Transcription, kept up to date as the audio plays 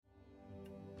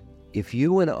If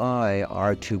you and I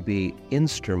are to be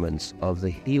instruments of the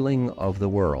healing of the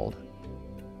world,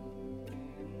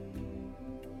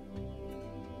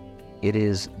 it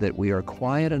is that we are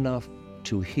quiet enough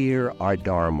to hear our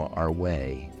Dharma, our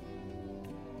way,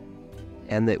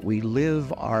 and that we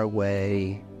live our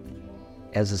way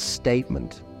as a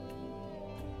statement.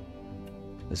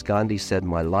 As Gandhi said,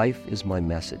 "My life is my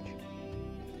message."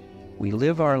 We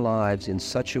live our lives in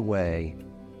such a way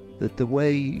that the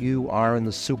way you are in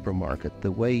the supermarket,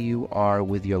 the way you are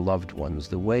with your loved ones,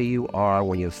 the way you are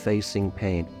when you're facing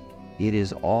pain, it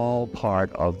is all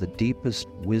part of the deepest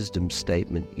wisdom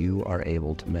statement you are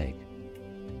able to make.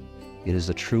 It is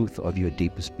the truth of your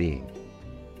deepest being.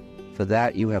 For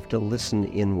that, you have to listen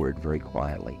inward very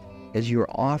quietly as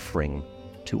you're offering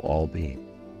to all being.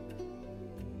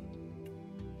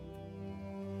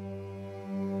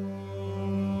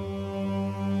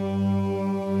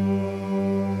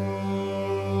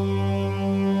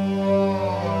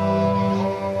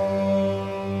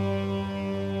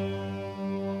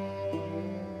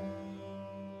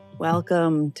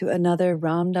 Welcome to another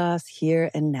Ram Dass Here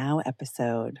and Now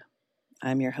episode.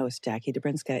 I'm your host, Jackie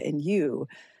Dobrinska, and you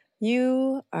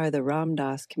are the Ram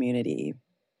Dass community,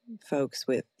 folks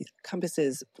with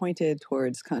compasses pointed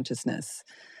towards consciousness.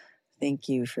 Thank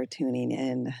you for tuning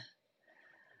in.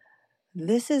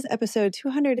 This is episode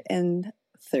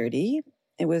 230.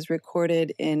 It was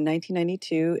recorded in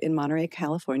 1992 in Monterey,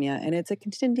 California, and it's a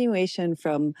continuation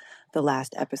from the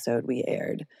last episode we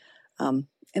aired.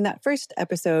 In that first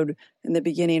episode, in the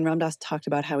beginning, Ram Dass talked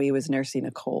about how he was nursing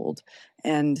a cold.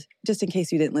 And just in case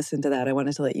you didn't listen to that, I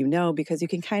wanted to let you know because you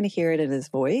can kind of hear it in his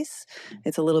voice.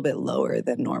 It's a little bit lower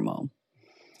than normal.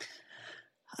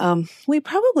 We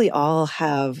probably all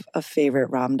have a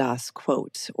favorite Ram Dass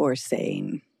quote or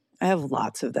saying. I have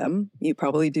lots of them. You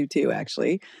probably do too,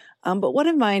 actually. But one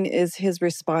of mine is his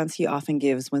response he often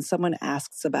gives when someone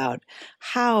asks about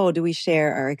how do we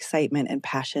share our excitement and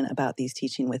passion about these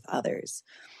teachings with others.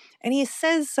 And he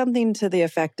says something to the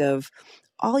effect of,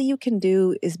 all you can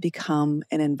do is become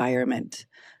an environment.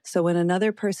 So when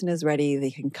another person is ready,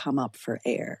 they can come up for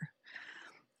air.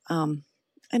 And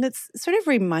it's sort of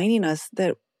reminding us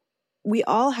that we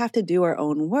all have to do our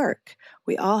own work.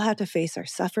 We all have to face our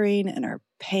suffering and our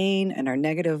pain and our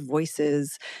negative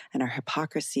voices and our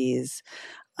hypocrisies,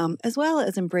 as well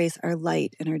as embrace our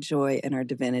light and our joy and our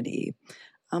divinity,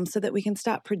 so that we can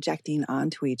stop projecting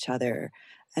onto each other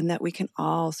and that we can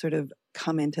all sort of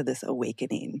come into this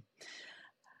awakening.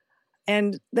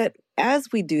 And that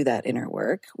as we do that inner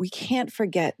work, we can't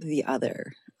forget the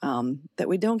other, that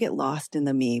we don't get lost in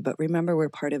the me, but remember we're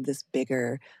part of this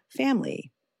bigger family.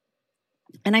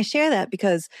 And I share that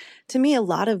because, to me, a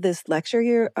lot of this lecture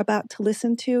you're about to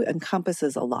listen to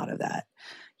encompasses a lot of that.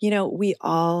 You know, we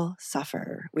all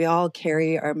suffer. We all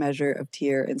carry our measure of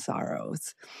tear and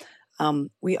sorrows.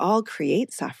 We all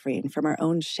create suffering from our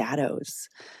own shadows.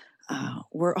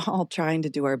 We're all trying to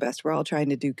do our best. We're all trying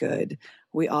to do good.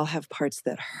 We all have parts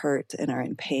that hurt and are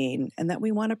in pain and that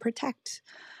we want to protect.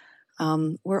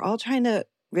 We're all trying to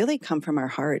really come from our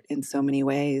heart in so many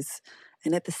ways.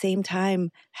 And at the same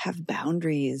time, have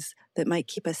boundaries that might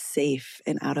keep us safe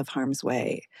and out of harm's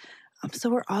way. So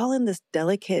we're all in this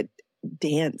delicate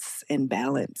dance and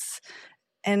balance.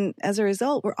 And as a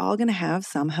result, we're all going to have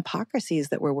some hypocrisies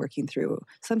that we're working through.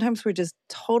 Sometimes we're just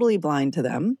totally blind to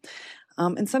them.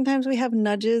 And sometimes we have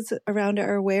nudges around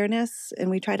our awareness and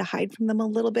we try to hide from them a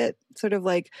little bit, sort of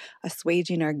like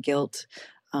assuaging our guilt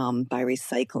by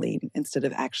recycling instead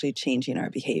of actually changing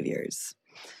our behaviors.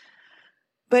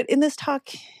 But in this talk,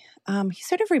 he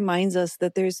sort of reminds us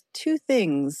that there's two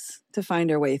things to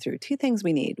find our way through, two things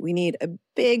we need. We need a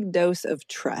big dose of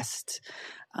trust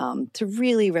to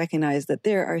really recognize that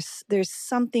there's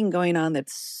something going on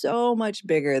that's so much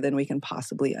bigger than we can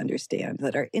possibly understand,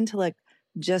 that our intellect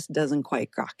just doesn't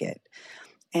quite grok it.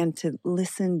 And to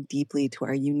listen deeply to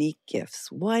our unique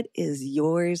gifts. What is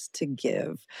yours to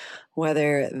give?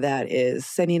 Whether that is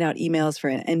sending out emails for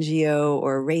an NGO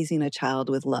or raising a child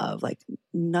with love, like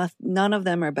none of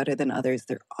them are better than others.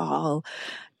 They're all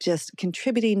just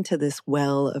contributing to this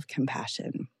well of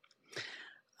compassion.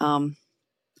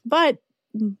 But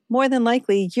more than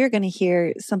likely, you're going to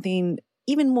hear something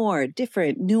even more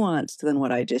different, nuanced than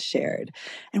what I just shared.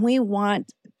 And we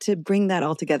want to bring that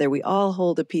all together. We all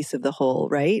hold a piece of the whole,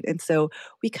 right? And so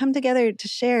we come together to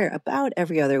share about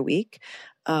every other week.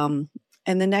 And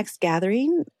the next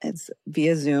gathering is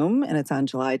via Zoom, and it's on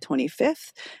July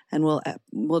 25th. And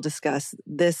we'll discuss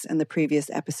this and the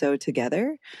previous episode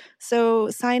together.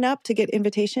 So sign up to get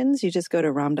invitations. You just go to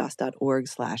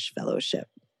ramdass.org/fellowship.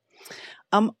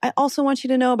 I also want you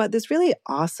to know about this really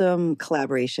awesome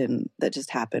collaboration that just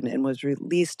happened and was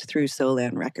released through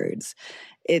Solan Records.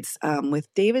 It's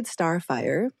with David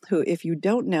Starfire, who, if you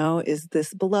don't know, is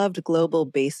this beloved global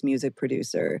bass music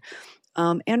producer,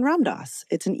 and Ram Dass.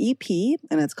 It's an EP,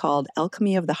 and it's called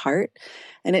Alchemy of the Heart,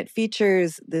 and it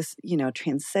features this,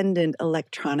 transcendent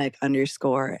electronic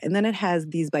underscore, and then it has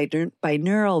these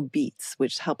binaural beats,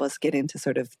 which help us get into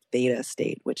sort of theta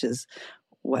state, which is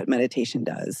what meditation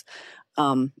does.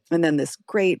 And then this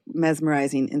great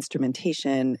mesmerizing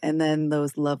instrumentation, and then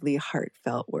those lovely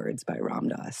heartfelt words by Ram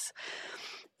Dass.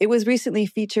 It was recently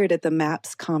featured at the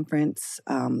MAPS conference.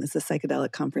 It's a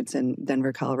psychedelic conference in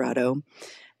Denver, Colorado.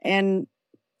 And,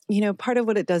 part of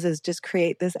what it does is just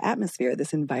create this atmosphere,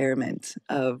 this environment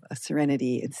of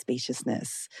serenity and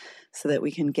spaciousness so that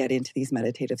we can get into these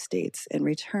meditative states and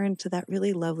return to that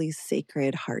really lovely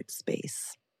sacred heart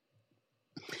space.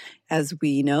 As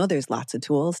we know, there's lots of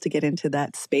tools to get into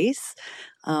that space.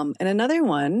 And another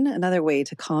way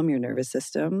to calm your nervous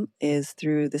system is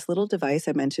through this little device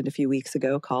I mentioned a few weeks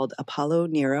ago called Apollo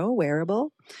Neuro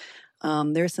Wearable.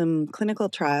 There's some clinical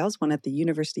trials, one at the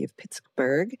University of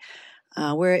Pittsburgh,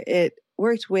 where it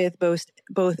worked with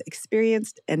both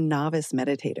experienced and novice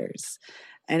meditators.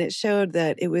 And it showed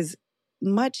that it was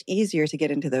much easier to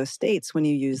get into those states when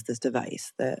you use this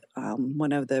device.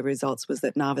 One of the results was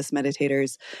that novice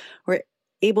meditators were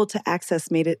able to access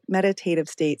meditative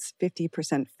states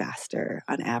 50% faster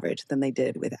on average than they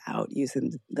did without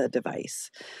using the device.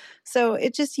 So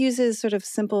it just uses sort of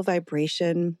simple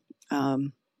vibration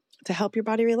to help your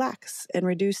body relax and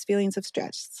reduce feelings of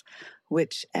stress,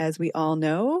 which, as we all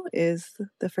know, is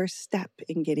the first step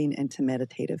in getting into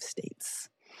meditative states.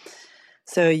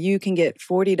 So you can get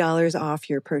 $40 off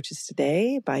your purchase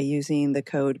today by using the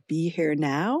code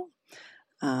BeHereNow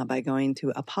by going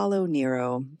to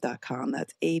apolloneuro.com.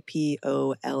 That's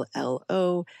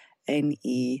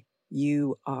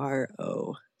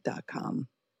APOLLONEURO.com.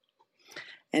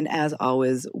 And as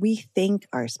always, we thank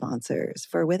our sponsors,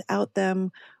 for without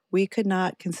them, we could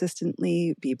not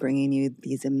consistently be bringing you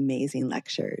these amazing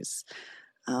lectures.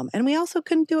 And we also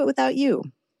couldn't do it without you,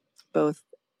 both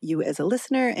you as a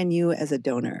listener and you as a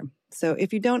donor. So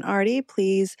if you don't already,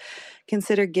 please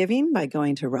consider giving by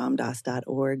going to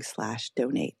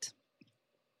ramdass.org/donate.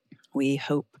 We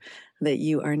hope that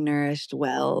you are nourished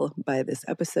well by this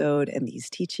episode and these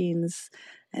teachings.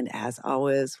 And as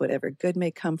always, whatever good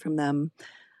may come from them,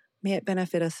 may it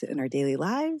benefit us in our daily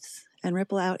lives and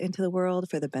ripple out into the world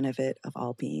for the benefit of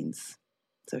all beings.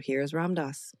 So here's Ram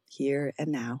Dass, here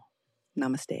and now.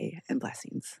 Namaste and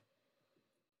blessings.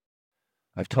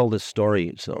 I've told this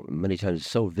story so many times,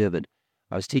 it's so vivid.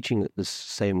 I was teaching this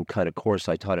same kind of course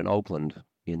I taught in Oakland,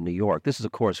 in New York. This is a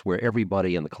course where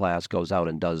everybody in the class goes out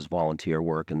and does volunteer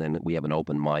work, and then we have an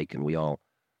open mic, and we all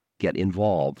get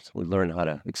involved. We learn how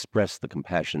to express the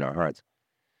compassion in our hearts.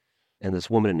 And this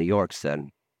woman in New York said,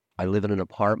 I live in an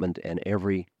apartment, and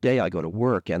every day I go to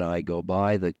work, and I go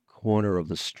by the corner of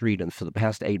the street, and for the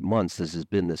past 8 months, there has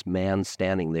been this man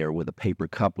standing there with a paper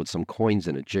cup with some coins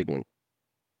in it, jiggling.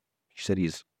 She said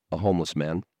he's a homeless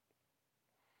man.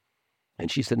 And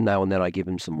she said now and then I give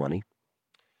him some money.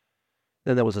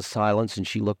 Then there was a silence, and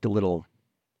she looked a little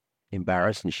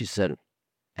embarrassed, and she said,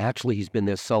 actually, he's been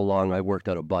there so long, I worked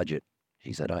out a budget.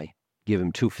 She said, I give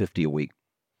him $250 a week.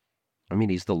 I mean,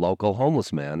 he's the local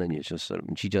homeless man, and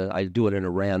I do it in a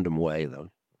random way, though.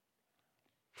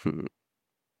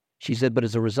 She said, but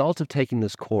as a result of taking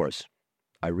this course,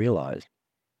 I realized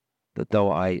that though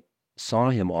I saw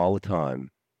him all the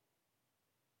time,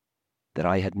 that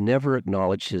I had never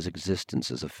acknowledged his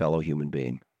existence as a fellow human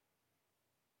being.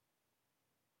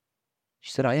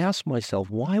 She said, I asked myself,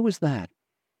 why was that?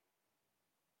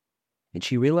 And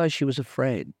she realized she was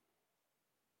afraid.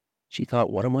 She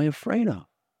thought, what am I afraid of?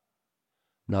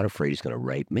 I'm not afraid he's going to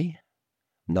rape me.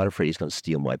 I'm not afraid he's going to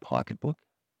steal my pocketbook.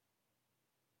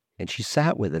 And she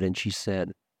sat with it and she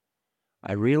said,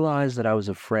 I realized that I was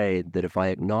afraid that if I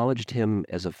acknowledged him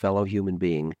as a fellow human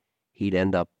being, he'd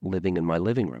end up living in my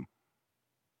living room.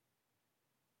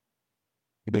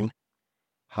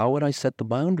 How would I set the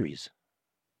boundaries?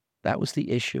 That was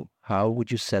the issue. How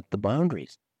would you set the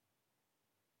boundaries?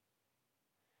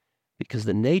 Because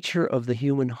the nature of the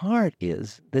human heart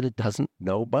is that it doesn't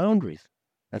know boundaries.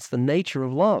 That's the nature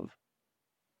of love.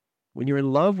 When you're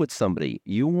in love with somebody,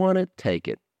 you want to take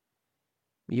it.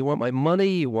 You want my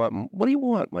money? What do you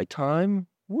want? My time?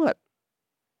 What?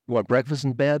 You want breakfast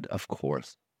in bed? Of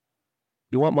course.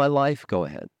 You want my life? Go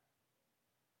ahead.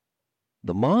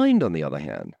 The mind, on the other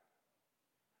hand,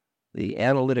 the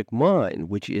analytic mind,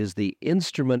 which is the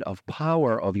instrument of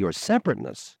power of your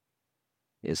separateness,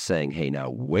 is saying, hey,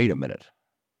 now, wait a minute.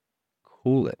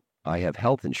 Cool it. I have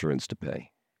health insurance to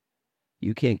pay.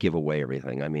 You can't give away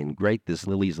everything. I mean, great, this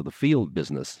lilies of the field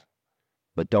business,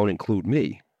 but don't include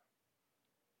me.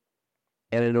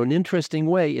 And in an interesting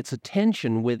way, it's a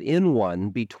tension within one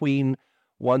between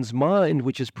one's mind,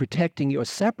 which is protecting your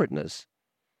separateness,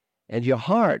 and your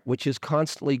heart, which is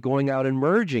constantly going out and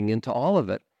merging into all of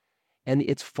it. And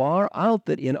it's far out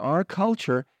that in our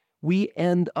culture, we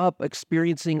end up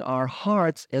experiencing our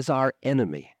hearts as our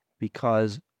enemy,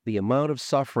 because the amount of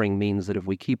suffering means that if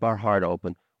we keep our heart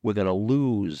open, we're going to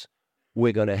lose.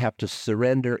 We're going to have to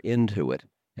surrender into it,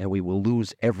 and we will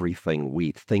lose everything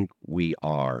we think we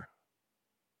are.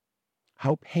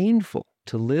 How painful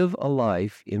to live a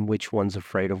life in which one's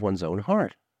afraid of one's own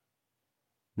heart.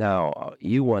 Now,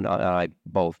 you and I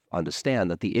both understand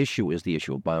that the issue is the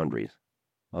issue of boundaries,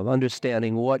 of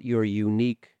understanding what your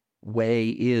unique way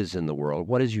is in the world.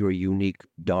 What is your unique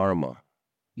dharma,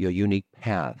 your unique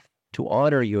path, to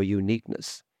honor your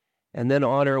uniqueness, and then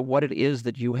honor what it is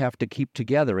that you have to keep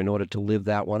together in order to live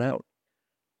that one out.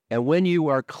 And when you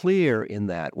are clear in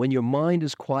that, when your mind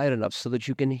is quiet enough so that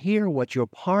you can hear what your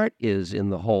part is in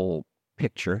the whole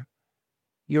picture,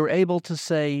 you're able to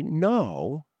say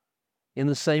no in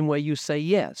the same way you say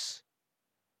yes,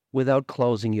 without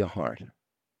closing your heart.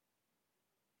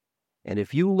 And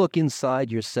if you look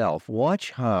inside yourself,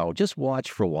 just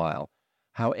watch for a while,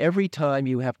 how every time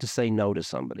you have to say no to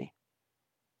somebody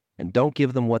and don't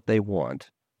give them what they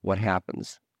want, what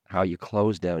happens, how you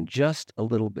close down just a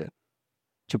little bit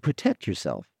to protect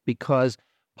yourself, because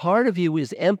part of you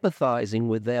is empathizing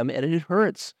with them, and it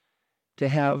hurts to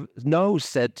have no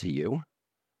said to you.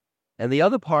 And the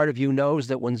other part of you knows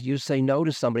that when you say no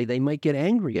to somebody, they might get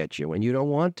angry at you, and you don't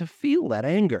want to feel that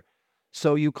anger.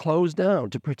 So you close down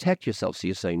to protect yourself. So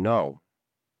you say no,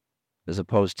 as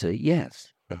opposed to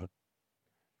yes.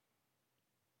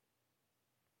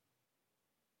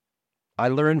 I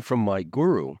learned from my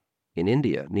guru in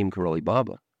India, Neem Karoli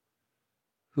Baba,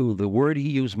 who the word he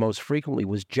used most frequently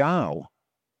was jao,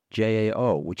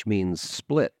 J-A-O, which means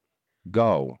split,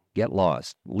 go, get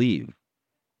lost, leave,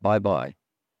 bye-bye.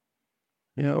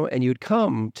 And you'd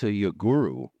come to your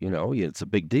guru, it's a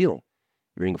big deal.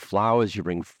 You bring flowers, you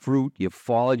bring fruit, you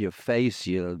fall on your face,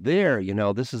 you're there,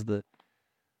 this is the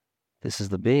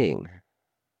being.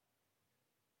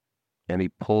 And he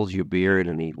pulls your beard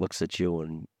and he looks at you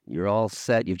and you're all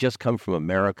set. You've just come from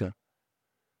America.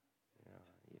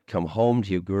 You come home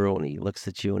to your guru and he looks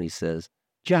at you and he says,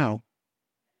 Ciao.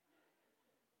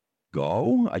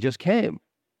 Go? I just came.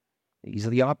 He's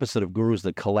the opposite of gurus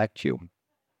that collect you.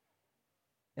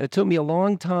 And it took me a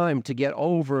long time to get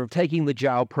over taking the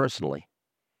Jiao personally.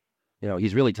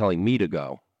 He's really telling me to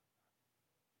go.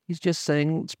 He's just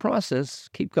saying, it's process,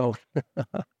 keep going.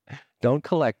 Don't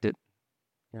collect it.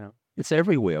 It's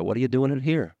everywhere. What are you doing it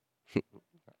here?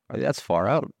 That's far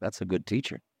out. That's a good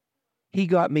teacher. He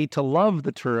got me to love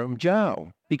the term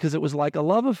Jiao because it was like a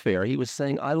love affair. He was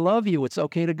saying, I love you. It's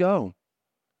okay to go.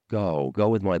 Go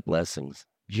with my blessings.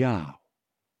 Jiao.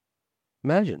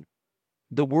 Imagine.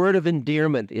 The word of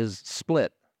endearment is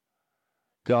split.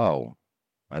 Go.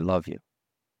 I love you.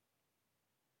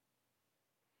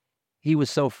 He was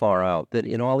so far out that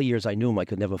in all the years I knew him, I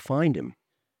could never find him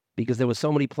because there were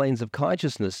so many planes of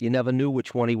consciousness, you never knew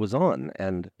which one he was on.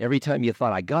 And every time you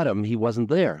thought I got him, he wasn't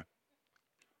there.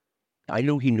 I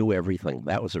knew he knew everything.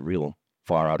 That was a real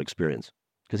far out experience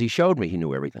because he showed me he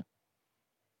knew everything.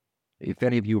 If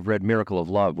any of you have read Miracle of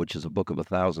Love, which is a book of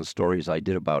 1,000 stories I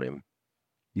did about him,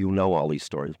 you know all these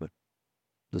stories, but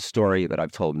the story that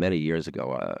I've told many years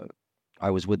ago,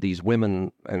 I was with these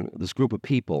women and this group of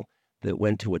people that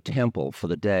went to a temple for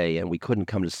the day, and we couldn't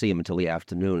come to see him until the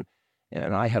afternoon.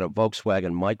 And I had a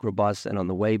Volkswagen microbus, and on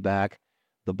the way back,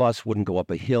 the bus wouldn't go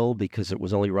up a hill because it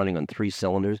was only running on 3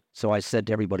 cylinders. So I said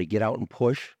to everybody, get out and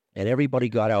push. And everybody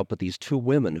got out but these 2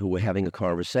 women who were having a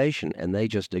conversation, and they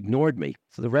just ignored me.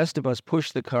 So the rest of us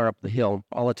pushed the car up the hill.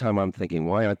 All the time I'm thinking,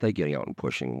 why aren't they getting out and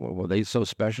pushing? Were they so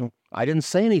special? I didn't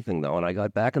say anything, though, and I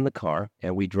got back in the car,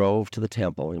 and we drove to the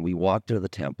temple, and we walked to the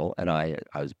temple, and I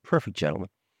was a perfect gentleman.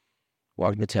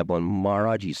 Walked in the temple, and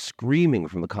Maharaji screaming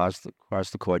from across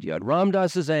the courtyard, Ram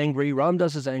Dass is angry, Ram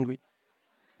Dass is angry.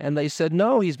 And they said,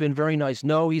 no, he's been very nice.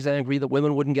 No, he's angry. The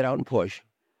women wouldn't get out and push.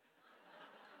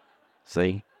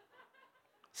 See?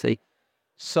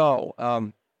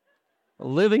 So,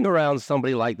 living around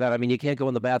somebody like that, I mean, you can't go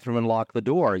in the bathroom and lock the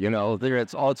door,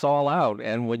 it's all out.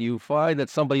 And when you find that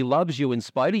somebody loves you in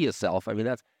spite of yourself, I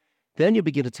mean, then you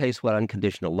begin to taste what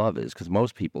unconditional love is, because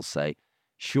most people say,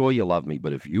 sure, you love me,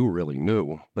 but if you really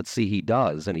knew. But see, he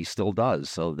does, and he still does.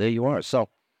 So there you are. So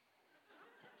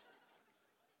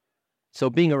So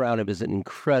being around him is an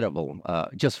incredible,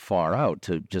 just far out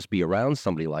to just be around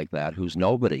somebody like that who's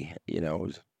nobody,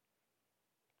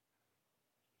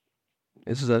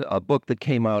 This is a book that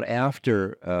came out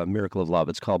after Miracle of Love.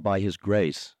 It's called By His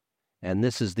Grace. And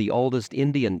this is the oldest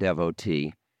Indian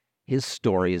devotee. His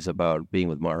story is about being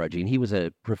with Maharaji. And he was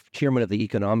a chairman of the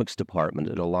economics department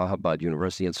at Allahabad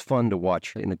University. It's fun to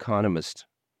watch an economist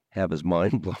have his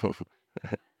mind blown.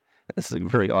 It's a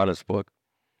very honest book.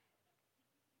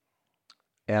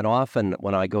 And often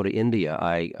when I go to India,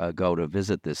 I go to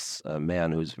visit this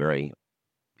man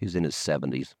he's in his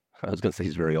 70s. I was going to say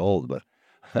he's very old, but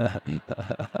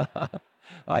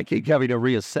I keep having to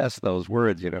reassess those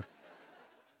words,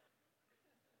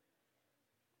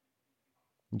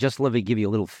 Just let me give you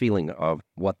a little feeling of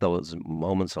what those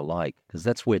moments are like, because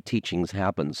that's where teachings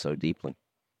happen so deeply.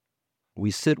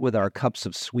 We sit with our cups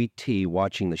of sweet tea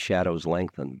watching the shadows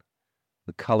lengthen,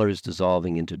 the colors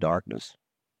dissolving into darkness.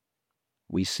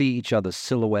 We see each other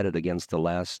silhouetted against the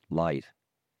last light,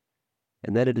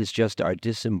 and then it is just our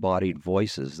disembodied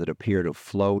voices that appear to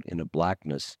float in a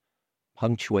blackness,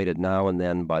 punctuated now and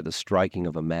then by the striking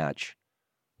of a match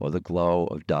or the glow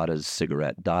of Dada's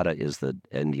cigarette. Dada is the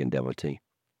Indian devotee.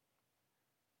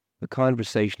 The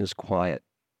conversation is quiet,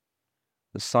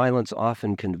 the silence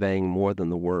often conveying more than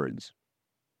the words.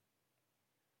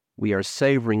 We are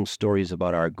savoring stories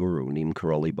about our guru, Neem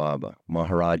Karoli Baba,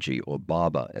 Maharaji, or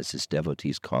Baba, as his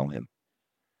devotees call him.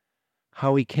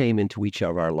 How he came into each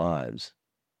of our lives,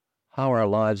 how our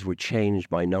lives were changed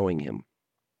by knowing him.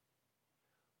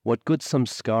 What good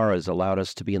samskaras allowed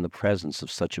us to be in the presence of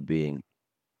such a being.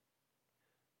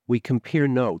 We compare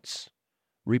notes,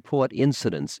 report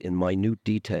incidents in minute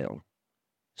detail,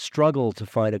 struggle to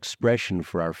find expression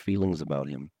for our feelings about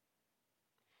him.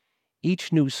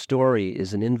 Each new story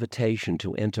is an invitation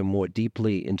to enter more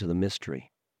deeply into the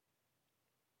mystery.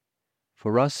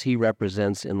 For us, he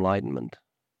represents enlightenment,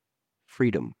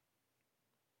 freedom,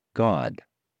 God,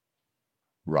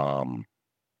 Ram,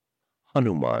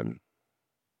 Hanuman,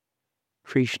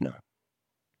 Krishna,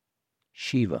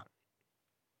 Shiva,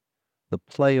 the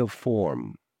play of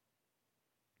form,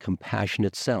 compassion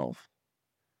itself,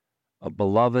 a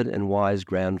beloved and wise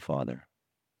grandfather,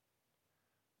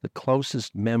 the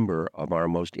closest member of our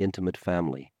most intimate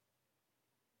family.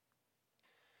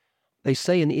 They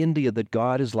say in India that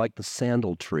God is like the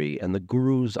sandal tree and the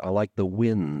gurus are like the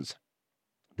winds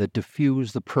that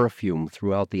diffuse the perfume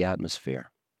throughout the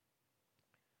atmosphere.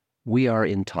 We are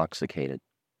intoxicated.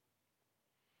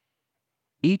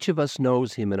 Each of us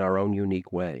knows him in our own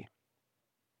unique way.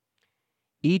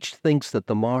 Each thinks that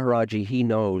the Maharaji he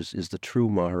knows is the true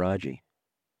Maharaji.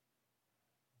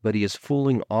 But he is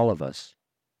fooling all of us.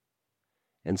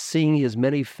 And seeing his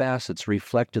many facets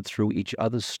reflected through each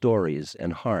other's stories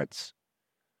and hearts,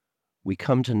 we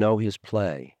come to know his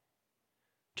play,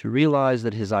 to realize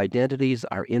that his identities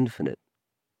are infinite,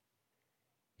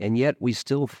 and yet we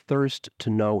still thirst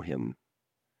to know him,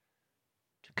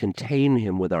 to contain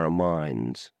him with our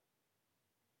minds.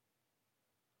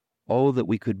 Oh, that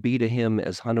we could be to him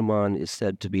as Hanuman is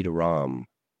said to be to Ram,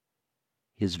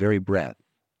 his very breath.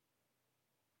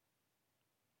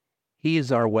 He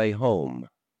is our way home.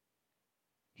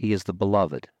 He is the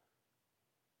beloved.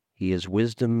 He is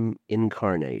wisdom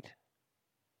incarnate.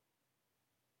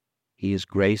 He is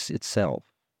grace itself.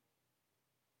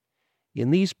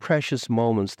 In these precious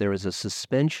moments, there is a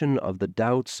suspension of the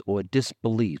doubts or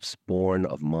disbeliefs born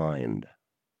of mind.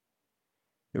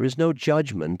 There is no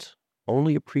judgment,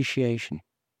 only appreciation.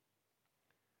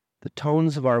 The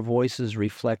tones of our voices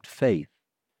reflect faith,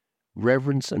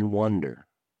 reverence and wonder,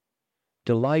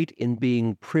 delight in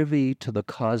being privy to the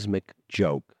cosmic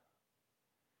joke,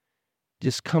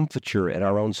 discomfiture at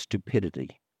our own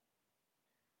stupidity,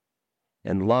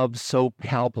 and love so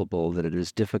palpable that it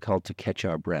is difficult to catch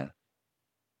our breath.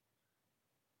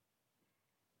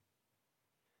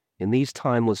 In these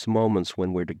timeless moments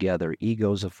when we're together,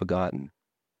 egos are forgotten.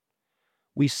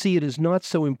 We see it is not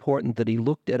so important that he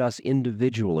looked at us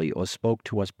individually or spoke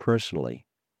to us personally,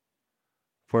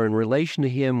 for in relation to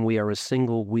him we are a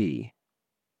single we.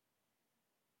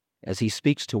 As he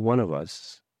speaks to one of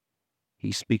us,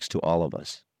 he speaks to all of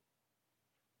us.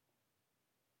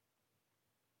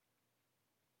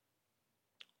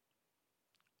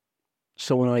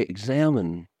 So when I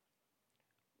examine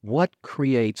what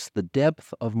creates the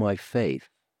depth of my faith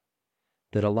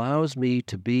that allows me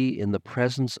to be in the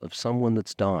presence of someone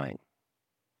that's dying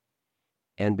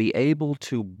and be able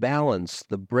to balance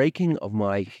the breaking of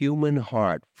my human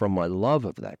heart from my love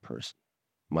of that person,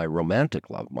 my romantic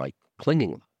love, my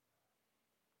clinging love,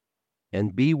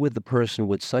 and be with the person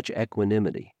with such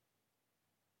equanimity,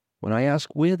 when I ask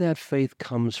where that faith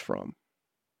comes from,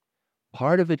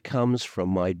 Part of it comes from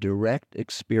my direct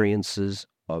experiences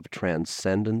of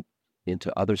transcendent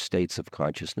into other states of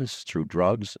consciousness through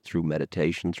drugs, through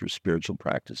meditation, through spiritual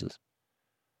practices.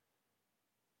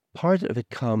 Part of it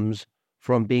comes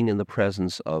from being in the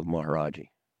presence of Maharaji,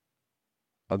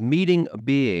 of meeting a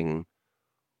being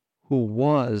who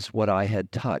was what I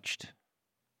had touched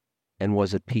and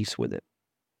was at peace with it.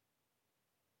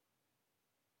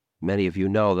 Many of you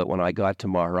know that when I got to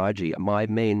Maharaji, my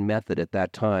main method at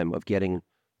that time of getting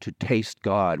to taste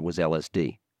God was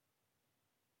LSD.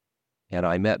 And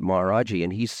I met Maharaji,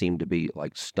 and he seemed to be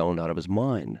like stoned out of his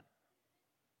mind.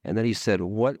 And then he said,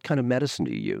 "What kind of medicine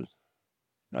do you use?"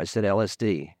 And I said,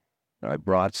 "LSD." And I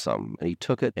brought some, and he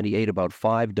took it, and he ate about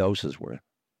 5 doses worth.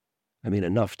 I mean,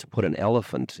 enough to put an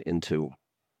elephant into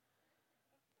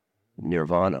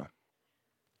nirvana.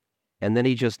 And then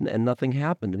and nothing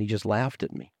happened, and he just laughed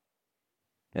at me.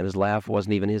 And his laugh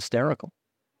wasn't even hysterical.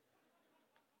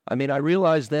 I mean, I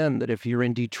realized then that if you're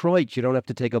in Detroit, you don't have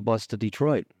to take a bus to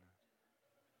Detroit.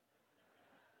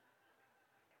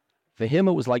 For him,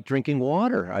 it was like drinking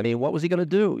water. I mean, what was he going to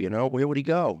do? Where would he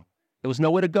go? There was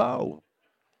nowhere to go.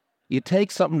 You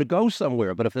take something to go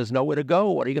somewhere, but if there's nowhere to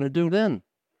go, what are you going to do then?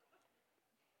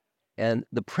 And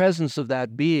the presence of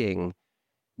that being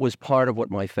was part of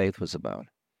what my faith was about.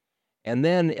 And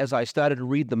then as I started to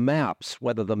read the maps,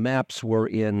 whether the maps were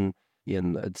in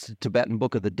the Tibetan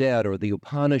Book of the Dead or the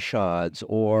Upanishads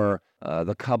or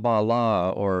the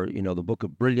Kabbalah or, the Book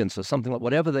of Brilliance or something like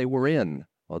whatever they were in,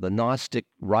 or the Gnostic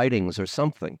writings or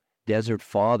something, Desert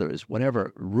Fathers,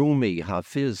 whatever, Rumi,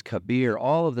 Hafiz, Kabir,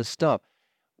 all of this stuff,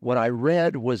 what I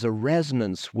read was a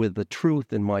resonance with the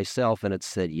truth in myself, and it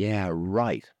said, yeah,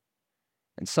 right.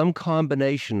 And some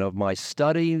combination of my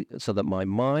study so that my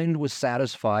mind was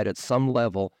satisfied at some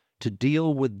level to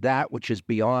deal with that which is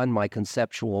beyond my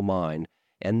conceptual mind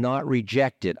and not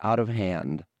reject it out of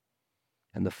hand.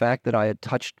 And the fact that I had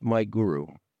touched my guru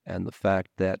and the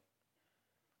fact that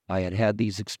I had had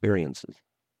these experiences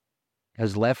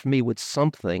has left me with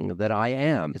something that I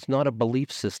am. It's not a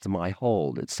belief system I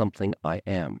hold. It's something I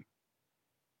am.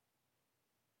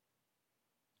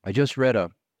 I just read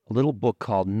a little book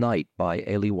called Night by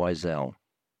Elie Wiesel,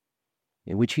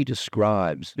 in which he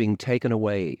describes being taken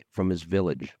away from his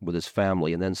village with his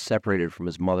family and then separated from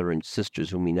his mother and sisters,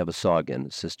 whom he never saw again,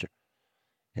 his sister.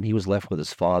 And he was left with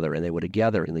his father, and they were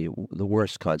together in the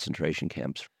worst concentration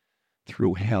camps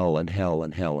through hell and hell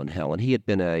and hell and hell. And he had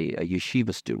been a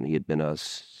yeshiva student. He had been a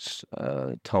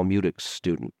Talmudic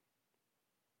student.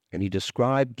 And he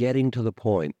described getting to the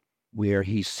point where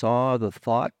he saw the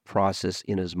thought process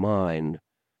in his mind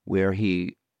where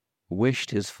he wished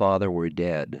his father were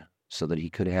dead so that he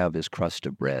could have his crust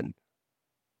of bread.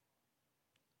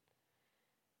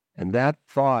 And that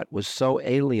thought was so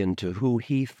alien to who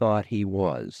he thought he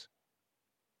was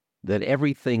that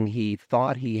everything he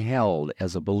thought he held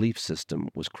as a belief system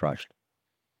was crushed.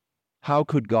 How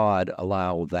could God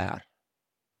allow that?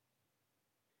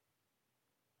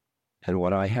 And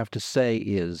what I have to say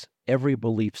is every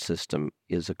belief system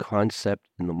is a concept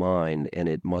in the mind, and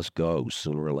it must go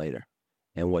sooner or later.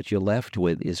 And what you're left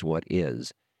with is what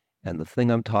is. And the thing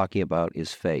I'm talking about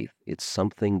is faith. It's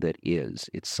something that is.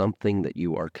 It's something that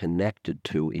you are connected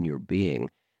to in your being,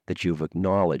 that you've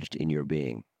acknowledged in your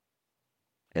being.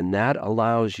 And that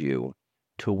allows you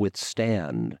to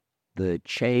withstand the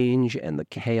change and the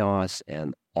chaos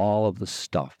and all of the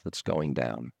stuff that's going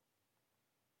down.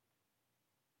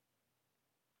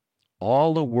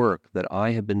 All the work that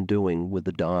I have been doing with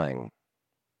the dying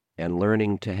and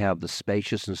learning to have the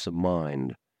spaciousness of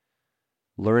mind,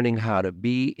 learning how to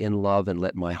be in love and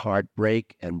let my heart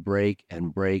break and break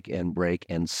and break and break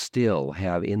and still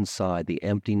have inside the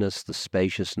emptiness, the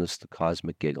spaciousness, the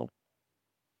cosmic giggle.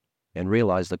 And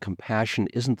realize that compassion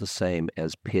isn't the same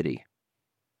as pity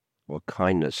or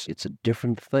kindness. It's a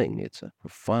different thing. It's a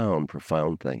profound,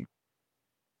 profound thing.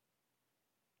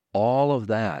 All of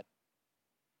that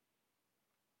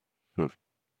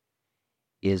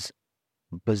is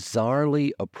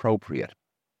bizarrely appropriate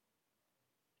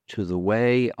to the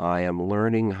way I am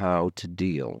learning how to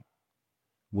deal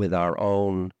with our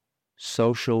own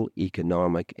social,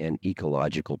 economic, and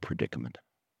ecological predicament.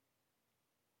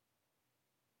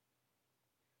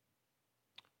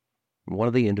 One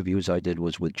of the interviews I did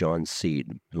was with John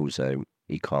Seed, who's an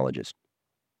ecologist.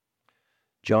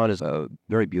 John is a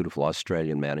very beautiful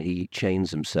Australian man. He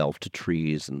chains himself to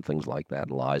trees and things like that,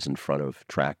 and lies in front of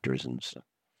tractors and stuff.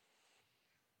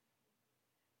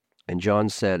 And John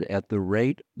said, at the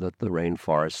rate that the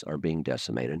rainforests are being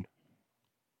decimated,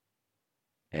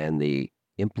 and the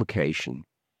implication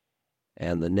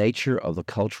and the nature of the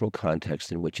cultural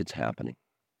context in which it's happening,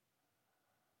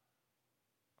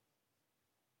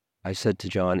 I said to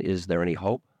John, "Is there any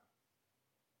hope?"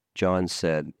 John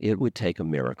said, "It would take a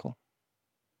miracle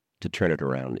to turn it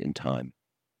around in time."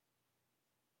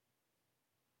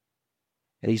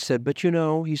 And he said, "But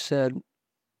he said,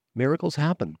 miracles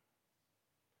happen."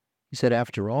 He said,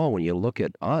 "After all, when you look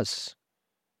at us,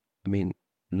 I mean,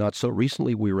 not so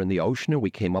recently we were in the ocean and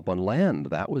we came up on land.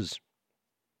 That was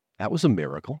a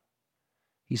miracle."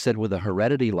 He said, "With a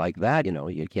heredity like that,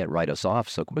 you can't write us off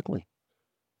so quickly.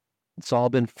 It's all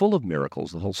been full of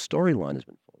miracles. The whole storyline has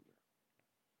been full of miracles."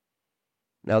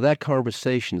 Now, that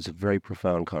conversation is a very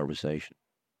profound conversation.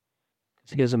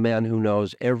 Here's a man who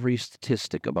knows every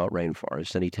statistic about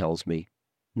rainforests, and he tells me,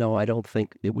 "No, I don't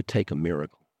think it would take a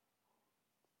miracle."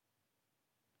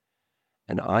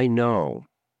 And I know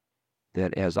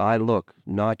that as I look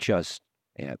not just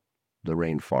at the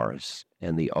rainforests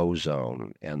and the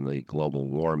ozone and the global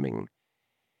warming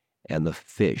and the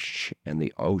fish and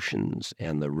the oceans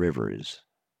and the rivers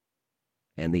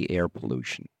and the air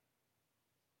pollution,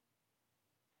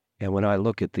 and when I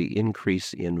look at the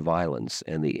increase in violence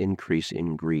and the increase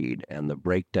in greed and the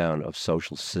breakdown of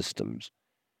social systems,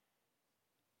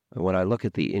 and when I look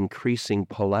at the increasing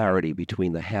polarity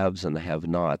between the haves and the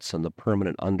have-nots and the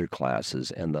permanent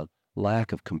underclasses and the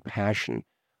lack of compassion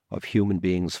of human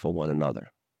beings for one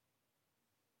another,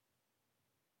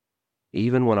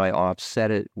 even when I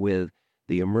offset it with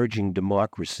the emerging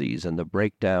democracies and the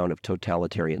breakdown of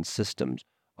totalitarian systems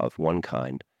of one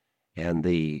kind and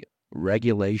the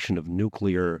regulation of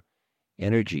nuclear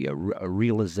energy, a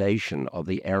realization of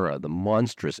the error, the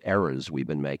monstrous errors we've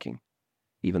been making,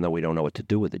 even though we don't know what to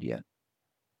do with it yet.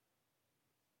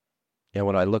 And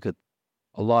when I look at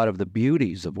a lot of the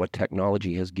beauties of what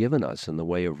technology has given us in the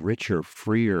way of richer,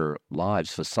 freer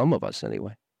lives, for some of us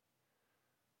anyway,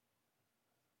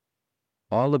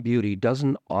 all the beauty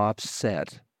doesn't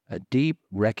offset a deep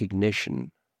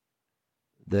recognition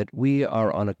that we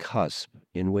are on a cusp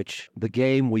in which the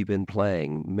game we've been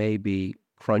playing may be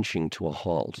crunching to a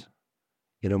halt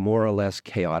in a more or less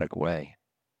chaotic way.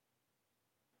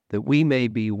 That we may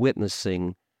be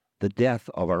witnessing the death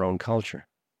of our own culture.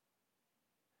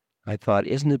 I thought,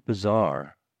 isn't it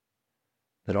bizarre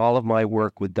that all of my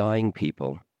work with dying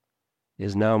people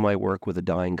is now my work with a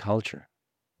dying culture,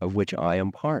 of which I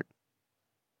am part?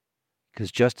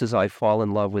 Because just as I fall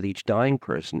in love with each dying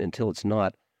person, until it's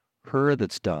not her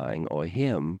that's dying or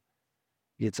him,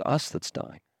 it's us that's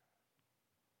dying.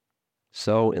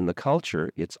 So in the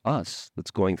culture, it's us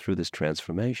that's going through this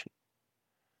transformation.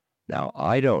 Now,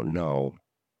 I don't know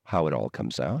how it all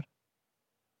comes out.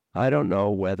 I don't know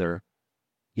whether,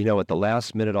 at the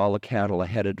last minute, all the cattle are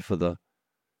headed for the,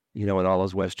 in all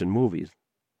those Western movies,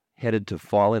 headed to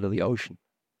fall into the ocean.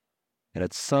 And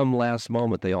at some last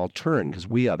moment, they all turn because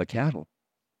we are the cattle.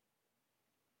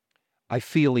 I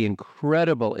feel the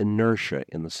incredible inertia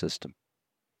in the system.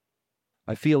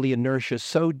 I feel the inertia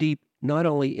so deep, not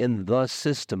only in the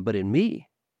system, but in me,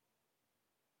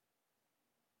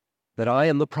 that I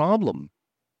am the problem.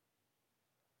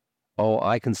 Oh,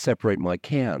 I can separate my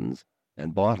cans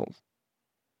and bottles,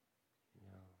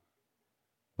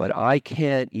 but I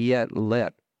can't yet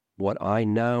let what I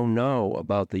now know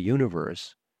about the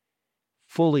universe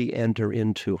fully enter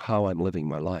into how I'm living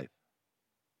my life.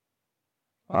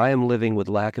 I am living with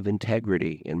lack of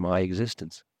integrity in my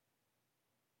existence.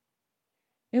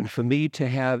 And for me to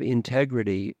have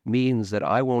integrity means that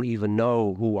I won't even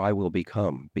know who I will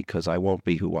become, because I won't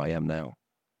be who I am now.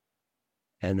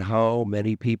 And how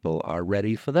many people are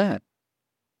ready for that?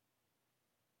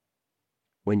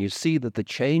 When you see that the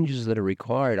changes that are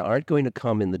required aren't going to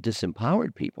come in the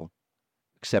disempowered people,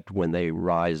 except when they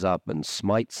rise up and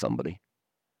smite somebody.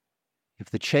 If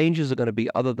the changes are going to be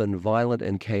other than violent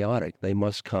and chaotic, they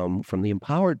must come from the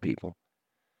empowered people.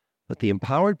 But the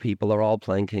empowered people are all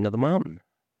playing king of the mountain.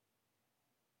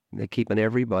 They're keeping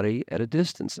everybody at a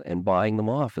distance and buying them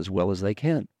off as well as they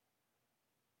can.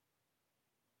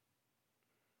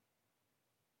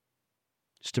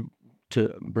 Just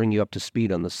to bring you up to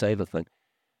speed on the Seva thing,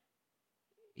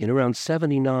 in around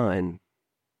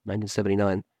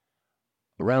 1979,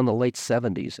 around the late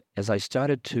 70s, as I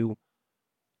started to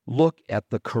look at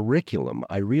the curriculum,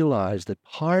 I realized that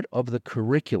part of the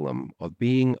curriculum of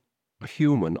being a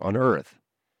human on Earth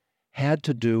had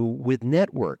to do with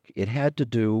network. It had to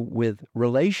do with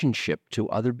relationship to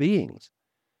other beings.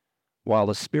 While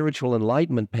the spiritual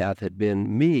enlightenment path had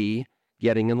been me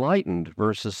getting enlightened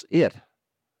versus it.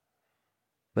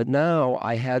 But now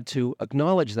I had to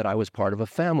acknowledge that I was part of a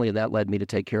family, and that led me to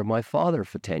take care of my father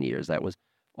for 10 years. That was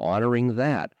honoring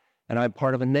that. And I'm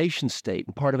part of a nation state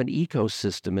and part of an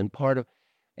ecosystem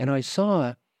and I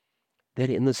saw that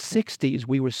in the 60s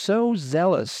we were so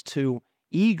zealous to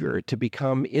eager to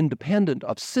become independent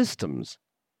of systems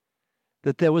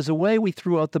that there was a way we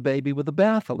threw out the baby with the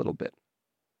bath a little bit.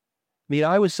 I mean,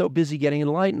 I was so busy getting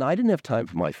enlightened, I didn't have time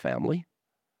for my family.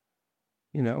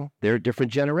 You know, they're a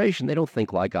different generation. They don't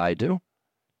think like I do.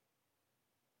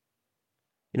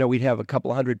 You know, we'd have a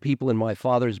couple hundred people in my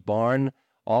father's barn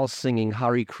all singing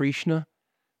Hare Krishna.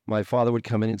 My father would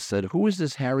come in and said, "Who is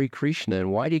this Hare Krishna,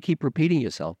 and why do you keep repeating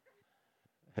yourself?"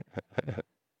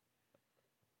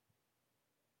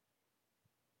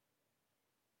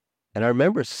 And I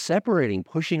remember separating,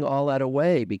 pushing all that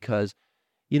away because,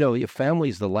 you know, your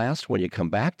family's the last one you come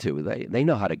back to. They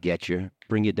know how to get you,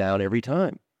 bring you down every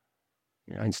time.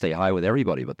 You know, I can stay high with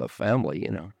everybody but the family,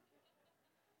 you know.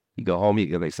 You go home,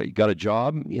 they say, "You got a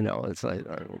job?" You know, it's like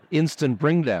instant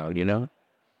bring down, you know.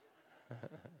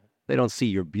 They don't see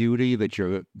your beauty, that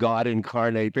you're God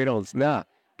incarnate. They don't,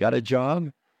 got a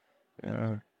job?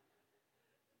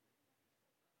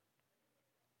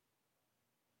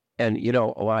 And, you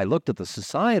know, when I looked at the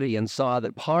society and saw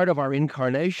that part of our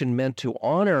incarnation meant to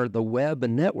honor the web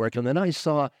and network, and then I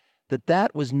saw that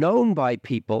that was known by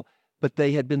people, but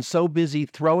they had been so busy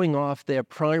throwing off their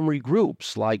primary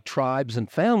groups like tribes and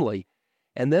family.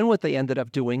 And then what they ended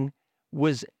up doing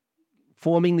was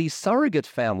forming these surrogate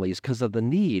families because of the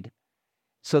need.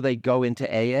 So they'd go into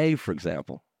AA, for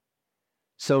example.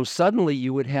 So suddenly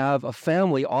you would have a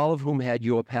family, all of whom had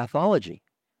your pathology.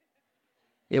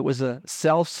 It was a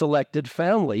self-selected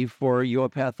family for your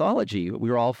pathology. We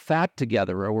were all fat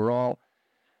together, or we're all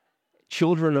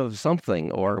children of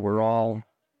something, or we're all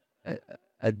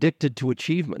addicted to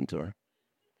achievement. Or,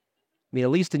 I mean, at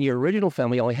least in your original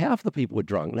family, only half the people were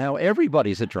drunk. Now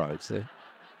everybody's a drunk. See?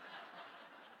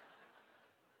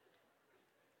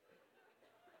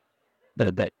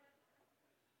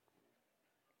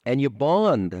 And you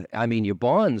bond. I mean, you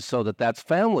bond so that's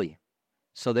family.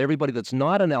 So that everybody that's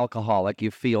not an alcoholic,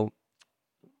 you feel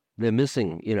they're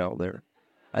missing, you know, they're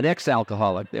an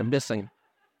ex-alcoholic, they're missing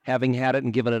having had it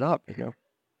and given it up, you know.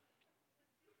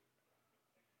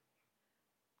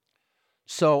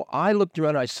 So I looked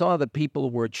around, I saw that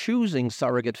people were choosing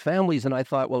surrogate families, and I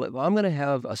thought, well, if I'm going to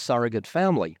have a surrogate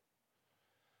family,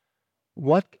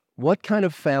 what kind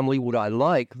of family would I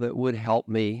like that would help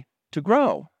me to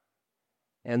grow?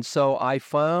 And so I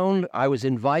was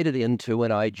invited into,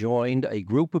 and I joined a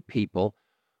group of people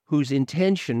whose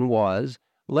intention was,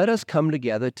 let us come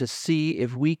together to see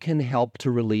if we can help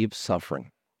to relieve suffering.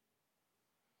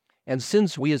 And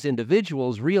since we as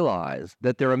individuals realize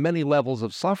that there are many levels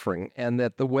of suffering, and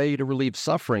that the way to relieve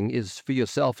suffering is for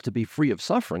yourself to be free of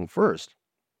suffering first,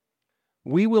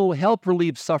 we will help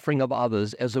relieve suffering of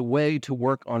others as a way to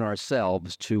work on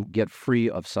ourselves to get free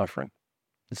of suffering.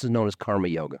 This is known as karma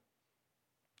yoga.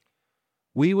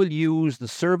 We will use the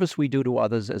service we do to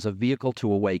others as a vehicle to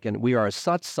awaken. We are a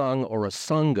satsang or a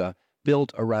sangha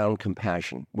built around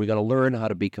compassion. We're going to learn how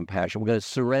to be compassionate. We're going to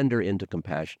surrender into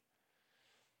compassion.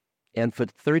 And for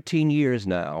 13 years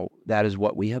now, that is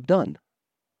what we have done.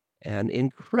 And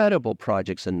incredible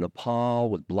projects in Nepal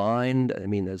with blind. I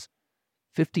mean, there's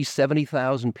 50,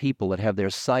 70,000 people that have their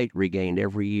sight regained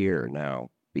every year now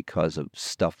because of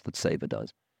stuff that Seva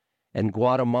does. And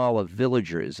Guatemala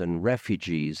villagers and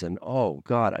refugees and, oh,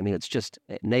 God, I mean, it's just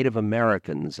Native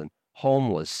Americans and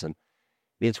homeless. And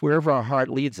it's wherever our heart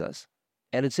leads us.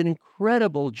 And it's an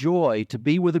incredible joy to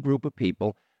be with a group of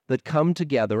people that come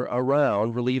together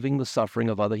around relieving the suffering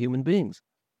of other human beings.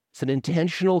 It's an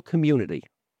intentional community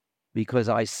because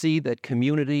I see that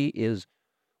community is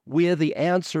where the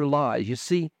answer lies. You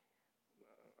see,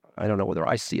 I don't know whether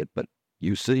I see it, but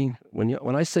you see,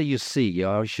 when I say you see,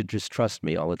 you should just trust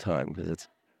me all the time, because it's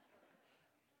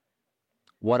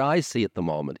what I see at the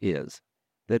moment is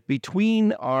that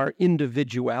between our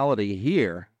individuality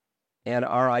here and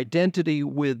our identity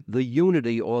with the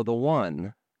unity or the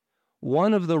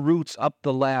one of the routes up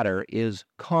the ladder is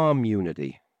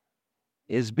community,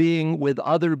 is being with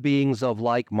other beings of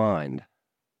like mind.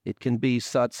 It can be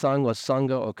satsang or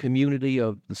sangha or community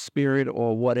of the spirit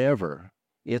or whatever.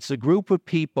 It's a group of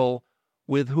people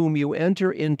with whom you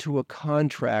enter into a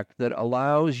contract that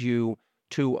allows you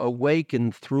to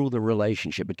awaken through the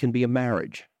relationship. It can be a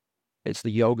marriage. It's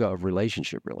the yoga of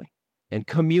relationship, really. And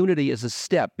community is a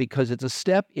step, because it's a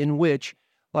step in which,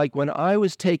 like when I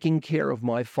was taking care of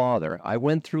my father, I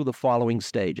went through the following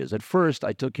stages. At first,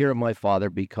 I took care of my father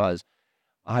because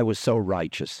I was so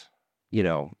righteous. You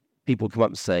know, people come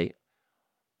up and say,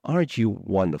 "Aren't you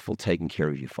wonderful taking care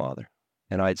of your father?"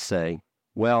 And I'd say,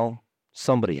 well,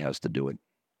 somebody has to do it.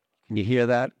 Can you hear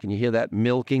that? Can you hear that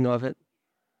milking of it?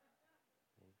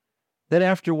 Then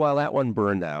after a while, that one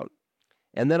burned out.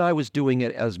 And then I was doing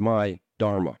it as my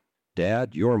dharma.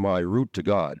 Dad, you're my route to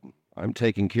God. I'm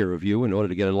taking care of you in order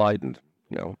to get enlightened,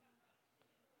 you know.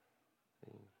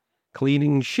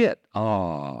 Cleaning shit,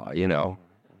 you know.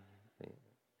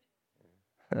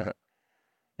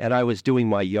 And I was doing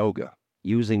my yoga,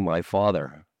 using my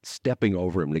father, stepping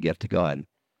over him to get to God.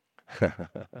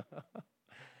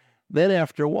 Then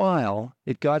after a while,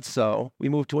 it got so, we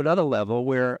moved to another level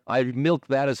where I milked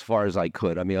that as far as I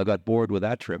could. I mean, I got bored with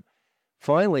that trip.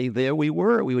 Finally, there we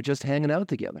were just hanging out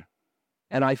together.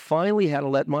 And I finally had to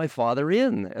let my father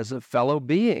in as a fellow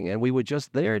being, and we were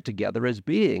just there together as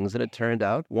beings. And it turned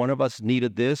out one of us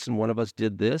needed this and one of us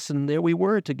did this, and there we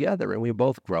were together, and we were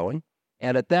both growing.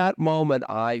 And at that moment,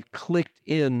 I clicked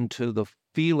into the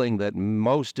feeling that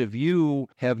most of you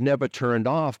have never turned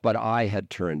off, but I had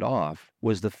turned off,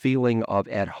 was the feeling of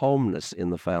at-homeness in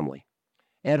the family.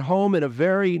 At home in a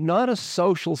very, not a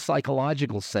social,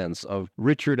 psychological sense of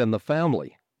Richard and the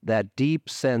family, that deep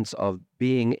sense of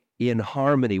being in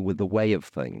harmony with the way of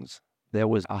things. There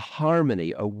was a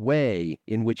harmony, a way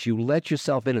in which you let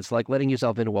yourself in. It's like letting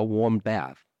yourself into a warm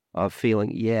bath of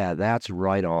feeling, yeah, that's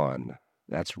right on.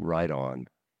 That's right on.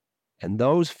 And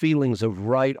those feelings of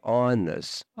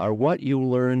right-onness are what you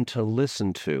learn to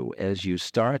listen to as you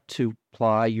start to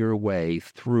ply your way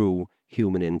through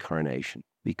human incarnation.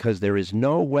 Because there is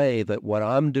no way that what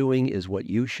I'm doing is what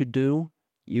you should do.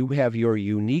 You have your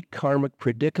unique karmic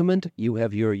predicament. You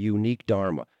have your unique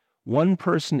dharma. One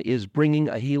person is bringing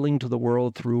a healing to the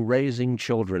world through raising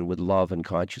children with love and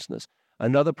consciousness.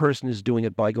 Another person is doing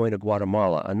it by going to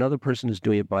Guatemala. Another person is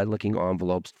doing it by licking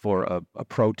envelopes for a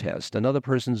protest. Another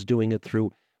person is doing it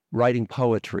through writing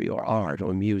poetry or art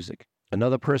or music.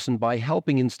 Another person by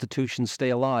helping institutions stay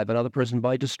alive. Another person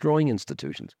by destroying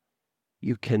institutions.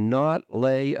 You cannot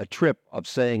lay a trip of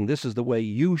saying this is the way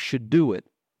you should do it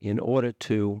in order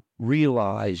to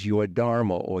realize your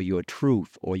dharma or your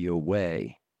truth or your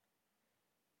way.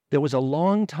 There was a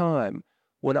long time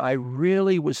when I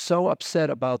really was so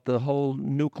upset about the whole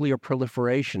nuclear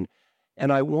proliferation,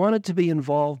 and I wanted to be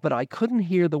involved, but I couldn't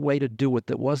hear the way to do it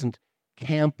that wasn't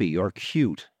campy or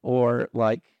cute or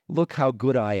like, look how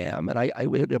good I am. And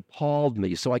it appalled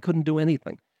me, so I couldn't do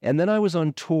anything. And then I was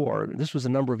on tour, this was a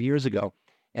number of years ago,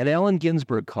 and Allen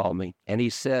Ginsberg called me, and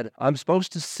he said, I'm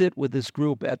supposed to sit with this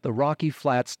group at the Rocky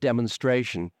Flats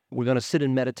demonstration. We're going to sit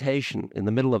in meditation in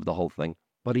the middle of the whole thing.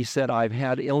 But he said, I've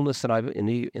had illness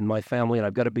in my family, and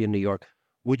I've got to be in New York.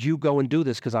 Would you go and do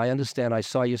this? Because I understand I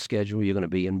saw your schedule. You're going to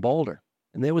be in Boulder.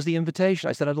 And there was the invitation.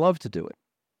 I said, I'd love to do it.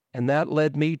 And that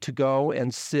led me to go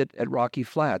and sit at Rocky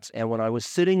Flats. And when I was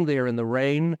sitting there in the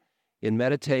rain, in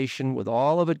meditation, with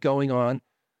all of it going on,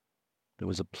 there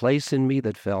was a place in me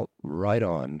that felt right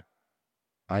on.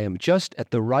 I am just at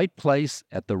the right place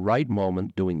at the right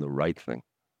moment doing the right thing.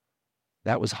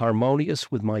 That was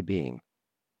harmonious with my being.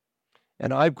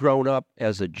 And I've grown up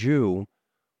as a Jew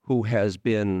who has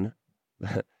been,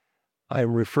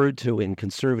 I'm referred to in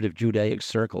conservative Judaic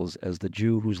circles as the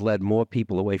Jew who's led more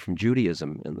people away from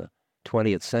Judaism in the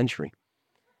 20th century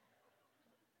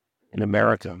in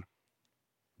America.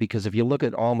 Because if you look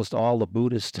at almost all the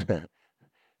Buddhist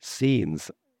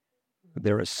scenes,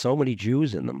 there are so many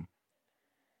Jews in them.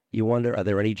 You wonder, are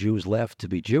there any Jews left to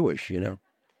be Jewish, you know?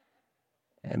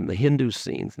 And the Hindu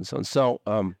scenes and so on. So,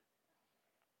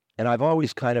 and I've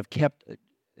always kind of kept it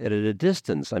at a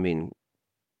distance. I mean,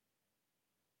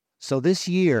 so this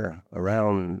year,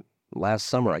 around last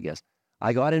summer, I guess,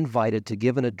 I got invited to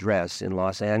give an address in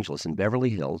Los Angeles, in Beverly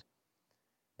Hills,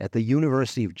 at the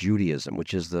University of Judaism,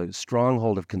 which is the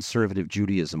stronghold of conservative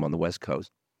Judaism on the West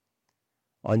Coast,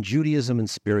 on Judaism and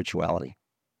spirituality.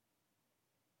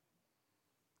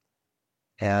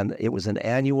 And it was an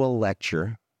annual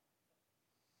lecture.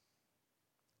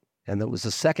 And it was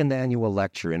the second annual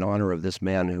lecture in honor of this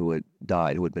man who had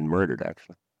died, who had been murdered,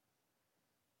 actually.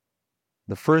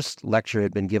 The first lecture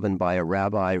had been given by a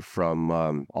rabbi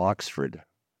from Oxford,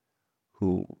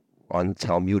 who on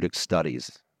Talmudic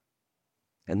studies,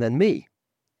 and then me.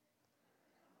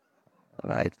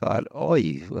 And I thought,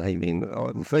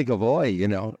 think of you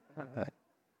know.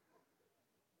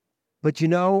 But you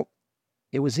know,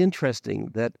 it was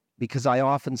interesting that, because I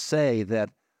often say that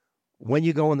when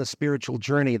you go on the spiritual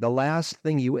journey, the last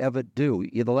thing you ever do,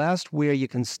 the last where you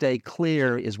can stay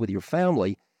clear is with your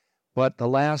family, but the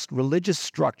last religious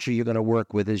structure you're going to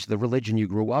work with is the religion you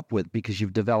grew up with, because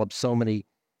you've developed so many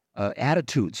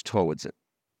attitudes towards it.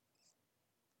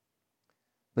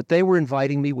 But they were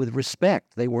inviting me with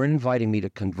respect. They weren't inviting me to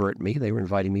convert me. They were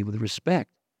inviting me with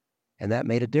respect. And that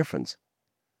made a difference.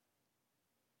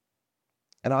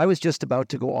 And I was just about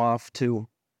to go off to,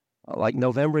 like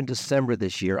November and December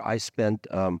this year, I spent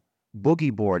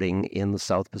boogie boarding in the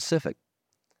South Pacific.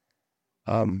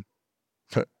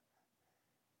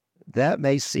 That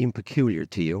may seem peculiar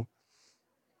to you,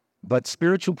 but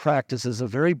spiritual practices are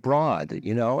very broad,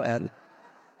 and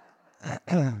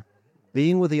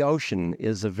being with the ocean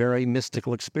is a very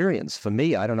mystical experience. For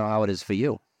me, I don't know how it is for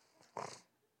you.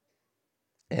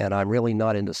 And I'm really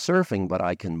not into surfing, but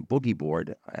I can boogie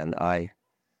board, and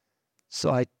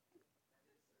so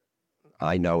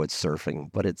I know it's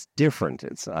surfing, but it's different.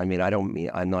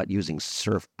 I'm not using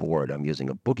surfboard. I'm using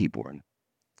a boogie board.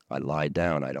 I lie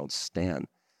down. I don't stand.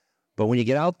 But when you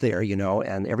get out there,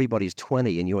 and everybody's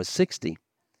 20 and you're 60,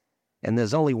 and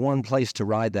there's only one place to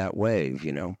ride that wave,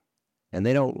 and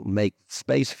they don't make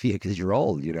space for you because you're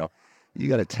old, you got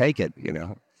to take it,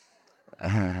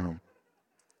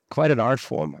 quite an art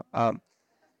form.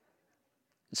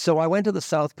 So I went to the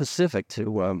South Pacific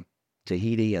to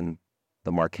Tahiti and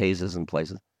the Marquesas and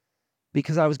places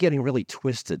because I was getting really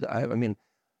twisted.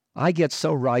 I get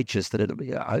so righteous that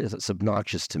it's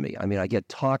obnoxious to me. I get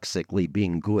toxically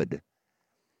being good.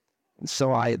 And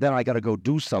so I got to go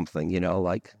do something,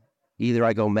 like either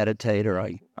I go meditate or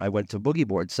I went to boogie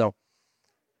board.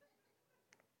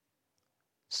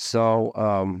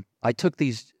 So I took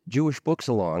these Jewish books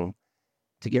along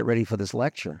to get ready for this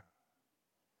lecture.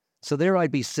 So there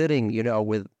I'd be sitting,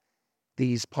 with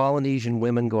these Polynesian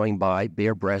women going by,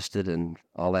 bare-breasted and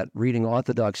all that, reading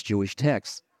Orthodox Jewish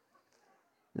texts,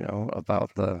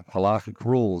 about the halakhic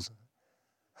rules.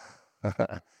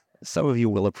 Some of you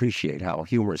will appreciate how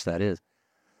humorous that is.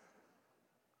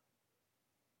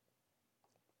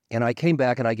 And I came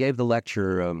back and I gave the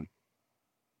lecture,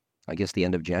 I guess the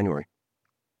end of January.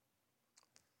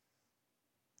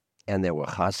 And there were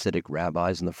Hasidic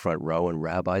rabbis in the front row and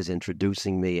rabbis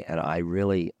introducing me. And I'd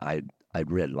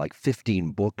read like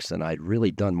 15 books and I'd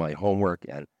really done my homework.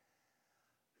 And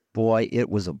boy, it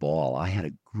was a ball. I had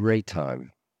a great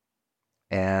time.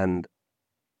 And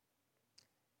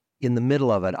in the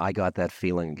middle of it, I got that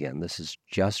feeling again. This is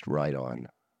just right on.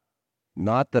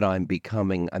 Not that I'm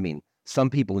becoming, some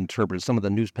people interpret some of the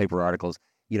newspaper articles,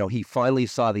 he finally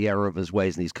saw the error of his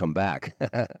ways and he's come back.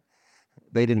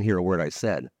 They didn't hear a word I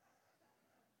said.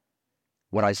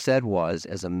 What I said was,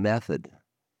 as a method,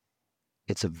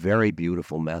 it's a very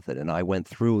beautiful method. And I went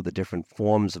through the different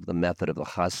forms of the method of the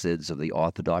Hasids, of the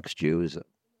Orthodox Jews,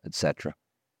 etc.,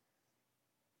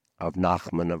 of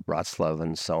Nachman, of Bratslav,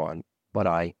 and so on.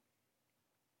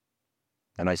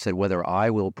 And I said, whether I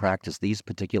will practice these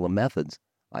particular methods,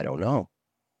 I don't know.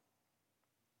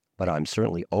 But I'm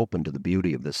certainly open to the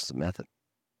beauty of this method.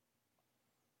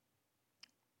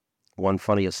 One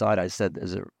funny aside, I said,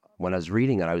 when I was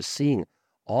reading it, I was seeing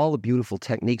all the beautiful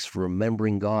techniques for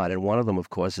remembering God. And one of them, of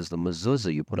course, is the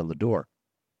mezuzah you put on the door.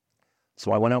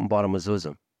 So I went out and bought a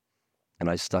mezuzah, and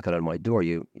I stuck it on my door.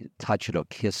 You touch it or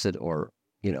kiss it, or,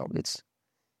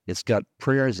 it's got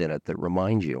prayers in it that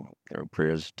remind you. There are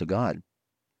prayers to God.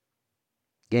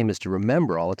 Game is to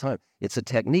remember all the time. It's a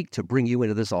technique to bring you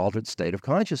into this altered state of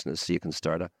consciousness so you can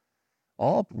start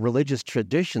all religious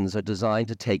traditions are designed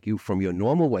to take you from your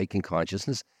normal waking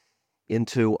consciousness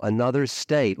into another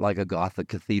state, like a Gothic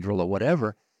cathedral or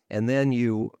whatever, and then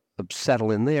you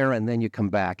settle in there, and then you come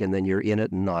back, and then you're in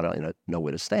it and not in it,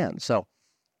 nowhere to stand. So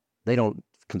they don't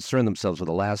concern themselves with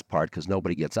the last part because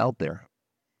nobody gets out there,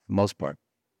 for the most part.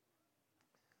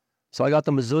 So I got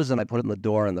the mezuzah and I put it in the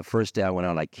door, and the first day I went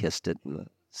out, I kissed it, and the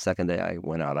second day I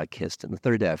went out, I kissed it, and the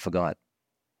third day I forgot.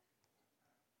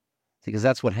 Because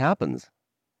that's what happens.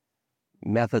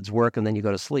 Methods work, and then you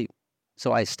go to sleep.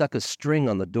 So I stuck a string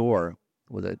on the door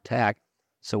with a tack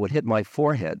so it would hit my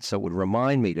forehead, so it would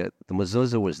remind me that the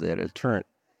mezuzah was there to turn.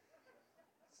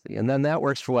 See, and then that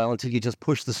works for a while until you just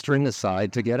push the string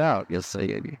aside to get out. You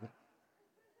see.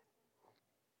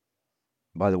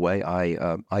 By the way,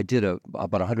 I did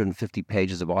about 150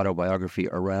 pages of autobiography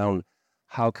around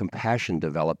how compassion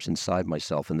develops inside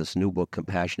myself in this new book,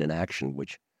 Compassion in Action,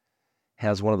 which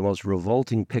has one of the most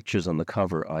revolting pictures on the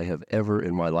cover I have ever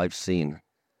in my life seen.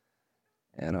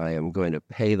 And I am going to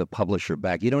pay the publisher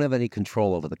back. You don't have any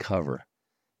control over the cover.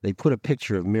 They put a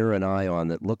picture of Mira and I on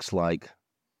that looks like,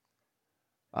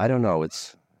 I don't know,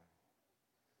 it's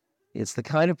the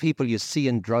kind of people you see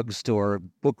in drugstore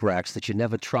book racks that you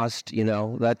never trust,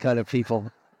 that kind of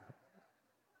people.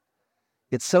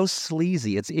 It's so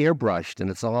sleazy, it's airbrushed, and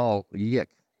it's all yick.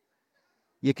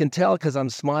 You can tell because I'm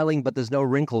smiling, but there's no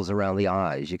wrinkles around the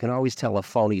eyes. You can always tell a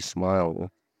phony smile.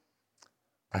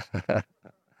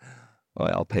 Well,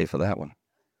 I'll pay for that one.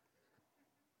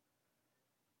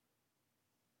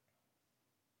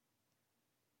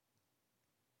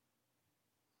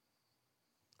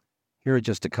 Here are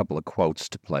just a couple of quotes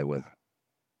to play with.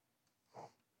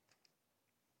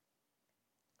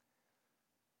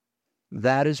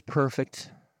 That is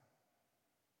perfect.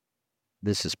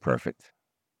 this is perfect.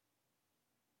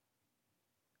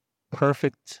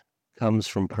 Perfect comes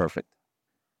from perfect.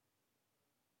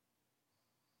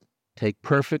 Take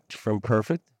perfect from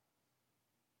perfect.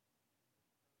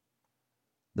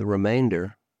 The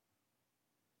remainder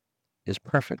is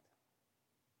perfect.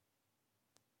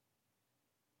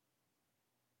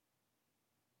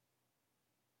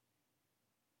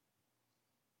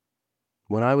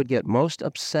 When I would get most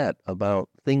upset about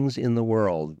things in the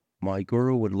world, my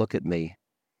guru would look at me.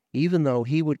 Even though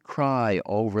he would cry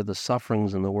over the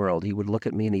sufferings in the world, he would look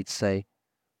at me and he'd say,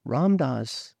 Ram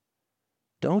Dass,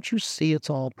 don't you see it's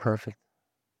all perfect?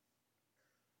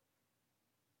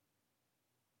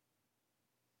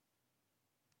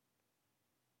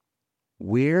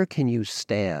 Where can you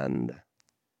stand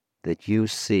that you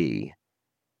see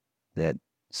that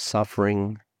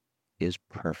suffering is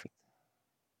perfect?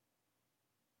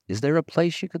 Is there a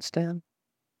place you could stand?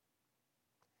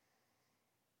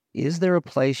 Is there a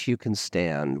place you can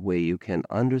stand where you can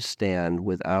understand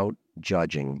without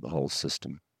judging the whole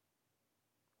system?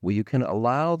 Where you can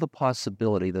allow the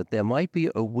possibility that there might be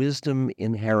a wisdom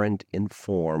inherent in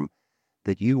form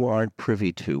that you aren't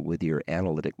privy to with your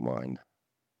analytic mind?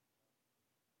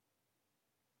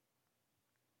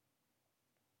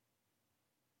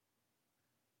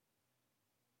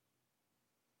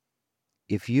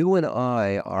 If you and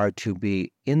I are to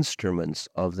be instruments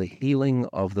of the healing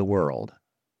of the world,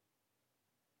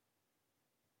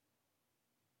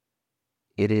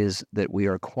 it is that we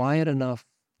are quiet enough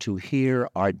to hear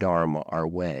our Dharma, our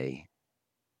way,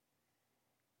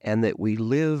 and that we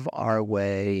live our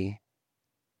way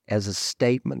as a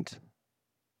statement.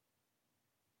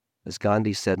 As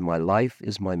Gandhi said, my life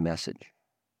is my message.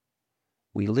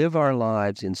 We live our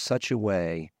lives in such a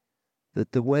way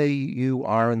that the way you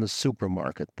are in the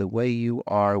supermarket, the way you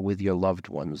are with your loved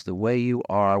ones, the way you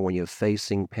are when you're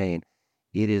facing pain,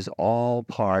 it is all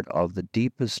part of the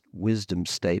deepest wisdom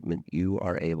statement you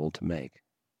are able to make.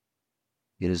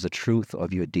 It is the truth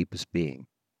of your deepest being.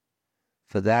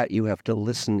 For that, you have to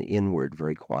listen inward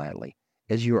very quietly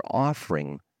as you're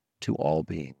offering to all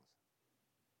beings.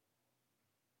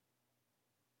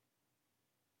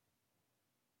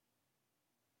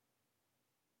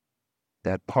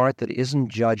 That part that isn't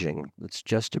judging, that's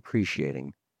just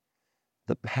appreciating.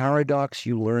 The paradox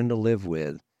you learn to live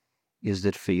with is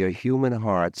that for your human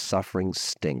heart, suffering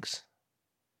stinks.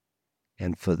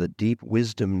 And for the deep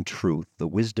wisdom truth, the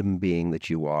wisdom being that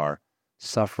you are,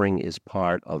 suffering is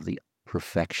part of the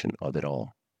perfection of it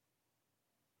all.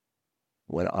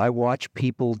 When I watch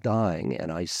people dying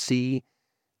and I see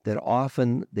that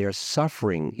often their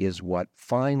suffering is what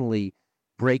finally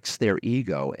breaks their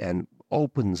ego and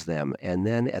opens them, and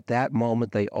then at that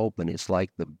moment they open, it's like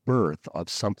the birth of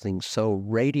something so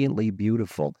radiantly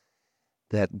beautiful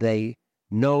that they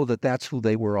know that that's who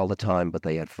they were all the time, but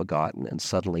they had forgotten, and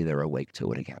suddenly they're awake to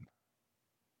it again.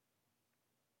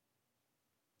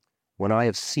 When I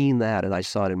have seen that, and I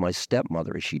saw it in my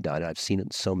stepmother as she died, I've seen it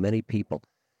in so many people,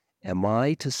 am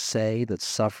I to say that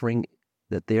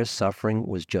their suffering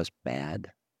was just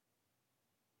bad?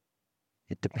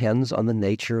 It depends on the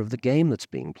nature of the game that's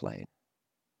being played.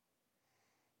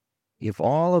 If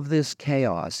all of this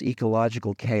chaos,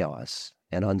 ecological chaos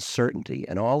and uncertainty,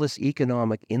 and all this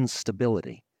economic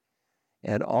instability,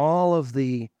 and all of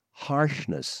the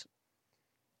harshness,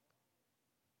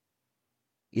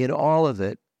 in all of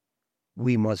it,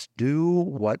 we must do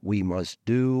what we must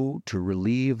do to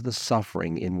relieve the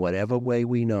suffering in whatever way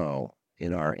we know,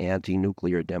 in our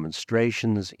anti-nuclear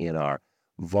demonstrations, in our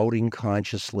voting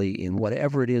consciously, in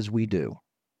whatever it is we do.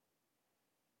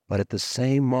 But at the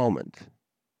same moment,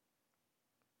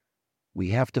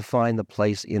 we have to find the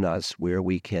place in us where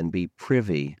we can be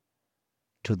privy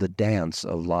to the dance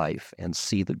of life and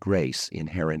see the grace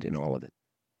inherent in all of it.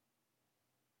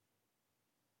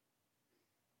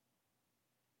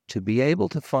 To be able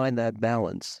to find that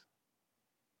balance,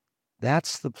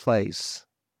 that's the place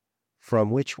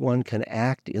from which one can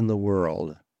act in the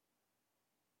world,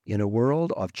 in a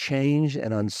world of change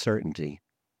and uncertainty,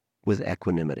 with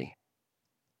equanimity.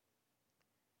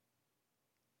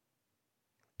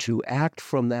 To act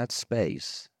from that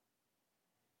space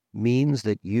means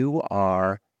that you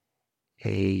are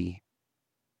an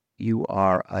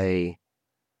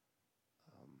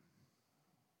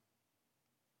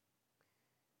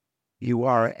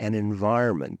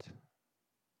environment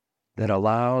that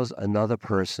allows another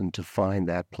person to find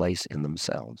that place in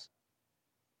themselves.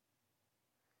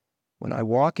 When I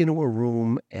walk into a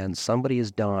room and somebody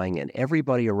is dying and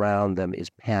everybody around them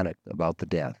is panicked about the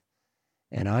death,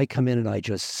 and I come in and I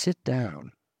just sit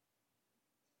down,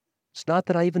 it's not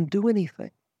that I even do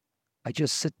anything. I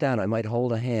just sit down. I might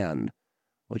hold a hand,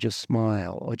 or just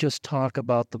smile, or just talk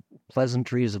about the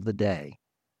pleasantries of the day,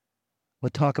 or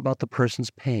talk about the person's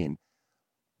pain.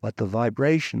 But the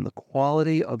vibration, the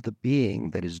quality of the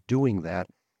being that is doing that,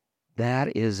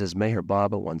 that is, as Meher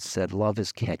Baba once said, love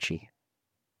is catchy.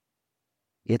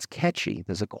 It's catchy.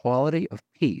 There's a quality of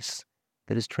peace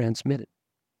that is transmitted.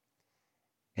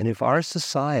 And if our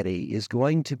society is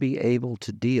going to be able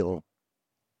to deal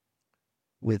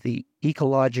with the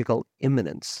ecological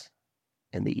imminence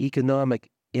and the economic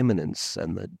imminence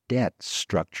and the debt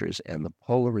structures and the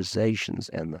polarizations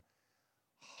and the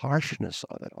harshness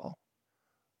of it all,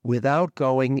 without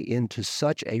going into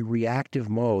such a reactive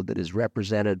mode that is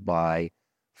represented by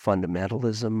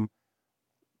fundamentalism,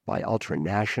 by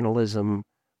ultranationalism,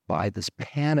 by this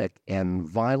panic and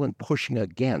violent pushing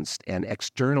against and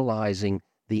externalizing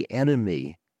the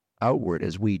enemy outward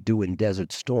as we do in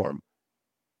Desert Storm.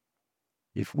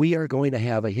 If we are going to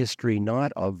have a history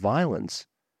not of violence,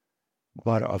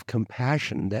 but of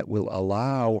compassion that will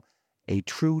allow a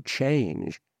true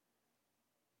change,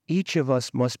 each of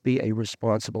us must be a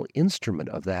responsible instrument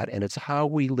of that, and it's how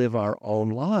we live our own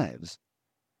lives.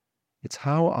 It's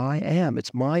how I am.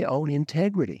 It's my own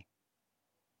integrity.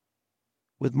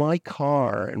 With my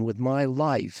car and with my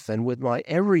life and with my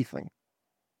everything,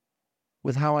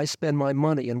 with how I spend my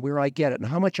money and where I get it and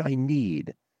how much I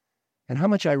need and how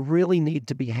much I really need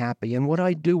to be happy and what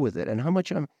I do with it and how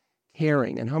much I'm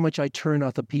caring and how much I turn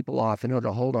other people off in order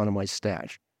to hold on to my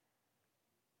stash.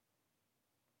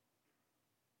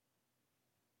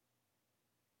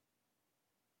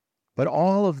 But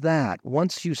all of that,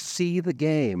 once you see the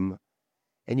game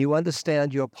and you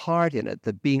understand your part in it,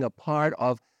 that being a part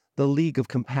of the League of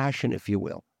Compassion, if you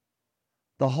will,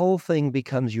 the whole thing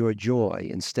becomes your joy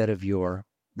instead of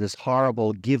this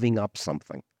horrible giving up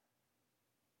something.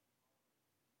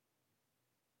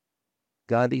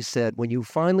 Gandhi said, when you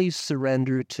finally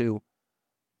surrender to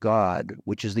God,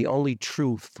 which is the only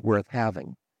truth worth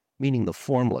having, meaning the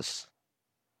formless,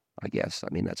 I guess,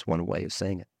 that's one way of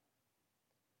saying it.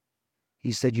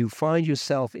 He said, you find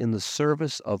yourself in the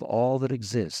service of all that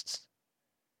exists.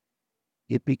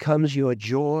 It becomes your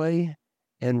joy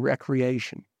and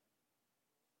recreation.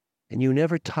 And you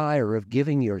never tire of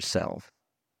giving yourself.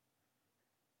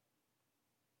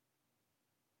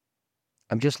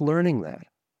 I'm just learning that.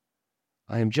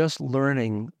 I am just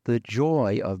learning the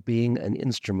joy of being an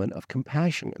instrument of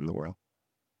compassion in the world.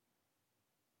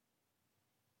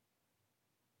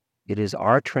 It is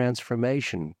our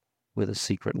transformation where the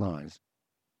secret lies.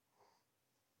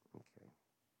 Okay.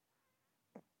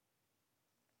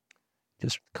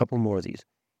 Just a couple more of these.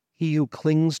 He who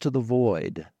clings to the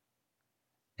void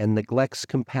and neglects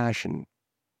compassion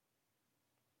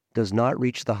does not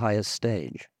reach the highest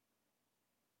stage.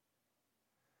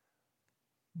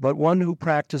 But one who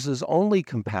practices only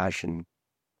compassion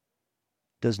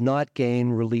does not gain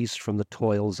release from the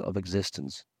toils of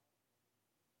existence.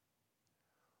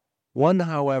 One,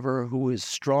 however, who is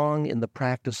strong in the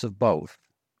practice of both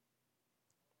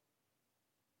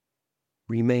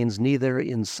remains neither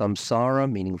in samsara,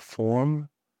 meaning form,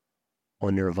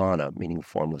 or nirvana, meaning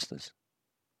formlessness.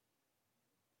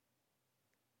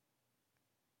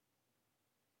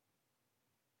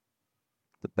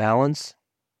 The balance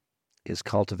is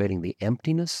cultivating the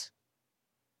emptiness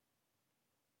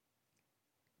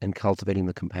and cultivating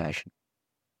the compassion.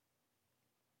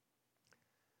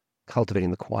 Cultivating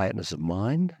the quietness of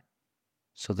mind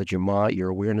so that your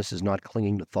awareness is not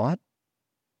clinging to thought,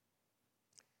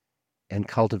 and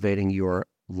cultivating your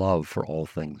love for all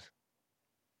things.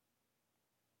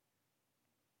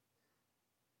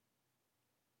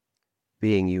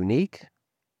 Being unique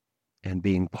and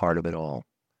being part of it all.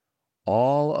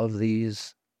 All of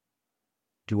these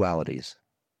dualities,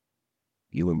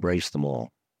 you embrace them all.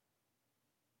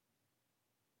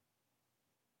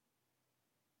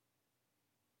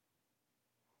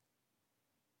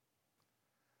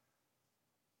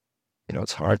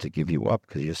 It's hard to give you up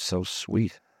because you're so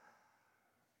sweet.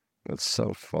 It's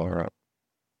so far up.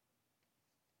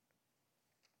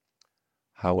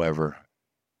 However,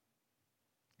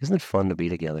 isn't it fun to be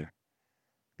together?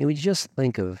 We just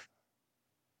think of,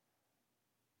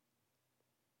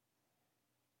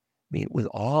 with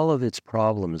all of its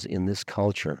problems in this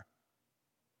culture,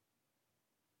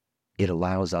 it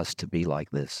allows us to be like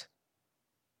this.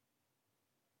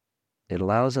 It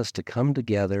allows us to come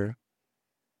together.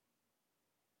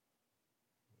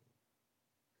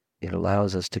 It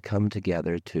allows us to come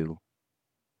together to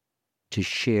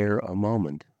share a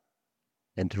moment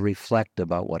and to reflect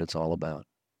about what it's all about.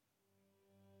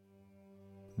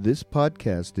 This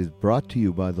podcast is brought to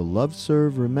you by the Love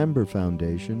Serve Remember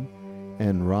Foundation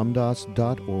and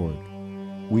Ramdas.org.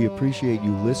 We appreciate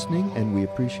you listening, and we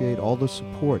appreciate all the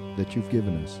support that you've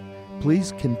given us.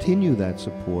 Please continue that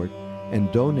support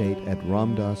and donate at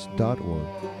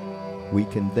ramdas.org. We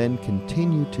can then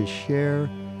continue to share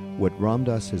what Ram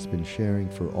Dass has been sharing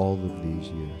for all of these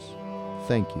years.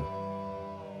 Thank you.